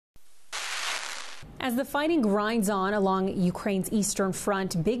As the fighting grinds on along Ukraine's eastern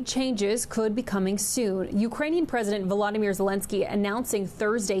front, big changes could be coming soon. Ukrainian President Volodymyr Zelensky announcing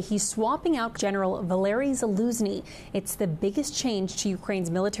Thursday he's swapping out General Valery Zaluzhny. It's the biggest change to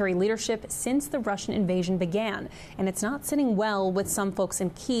Ukraine's military leadership since the Russian invasion began. And it's not sitting well with some folks in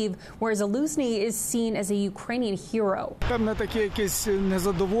Kyiv, where Zaluzhny is seen as a Ukrainian hero.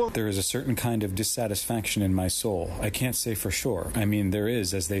 There is a certain kind of dissatisfaction in my soul. I can't say for sure. I mean, there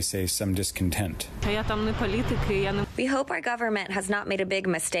is, as they say, some discontent. We hope our government has not made a big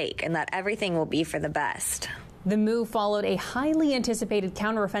mistake and that everything will be for the best. The move followed a highly anticipated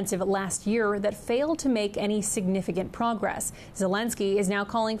counteroffensive last year that failed to make any significant progress. Zelensky is now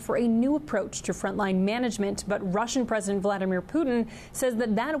calling for a new approach to frontline management, but Russian President Vladimir Putin says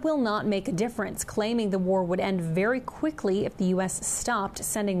that will not make a difference, claiming the war would end very quickly if the U.S. stopped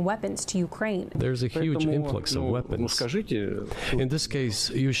sending weapons to Ukraine. There's a huge influx of weapons. In this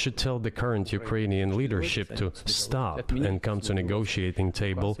case, you should tell the current Ukrainian leadership to stop and come to a negotiating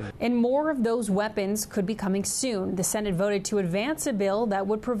table. And more of those weapons could be coming soon. The Senate voted to advance a bill that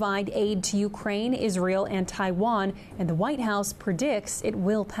would provide aid to Ukraine, Israel, and Taiwan, and the White House predicts it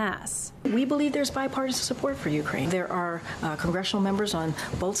will pass. We believe there's bipartisan support for Ukraine. There are congressional members on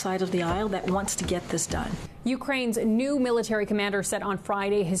both sides of the aisle that wants to get this done. Ukraine's new military commander said on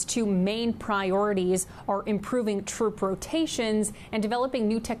Friday his two main priorities are improving troop rotations and developing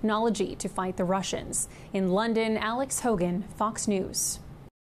new technology to fight the Russians. In London, Alex Hogan, Fox News.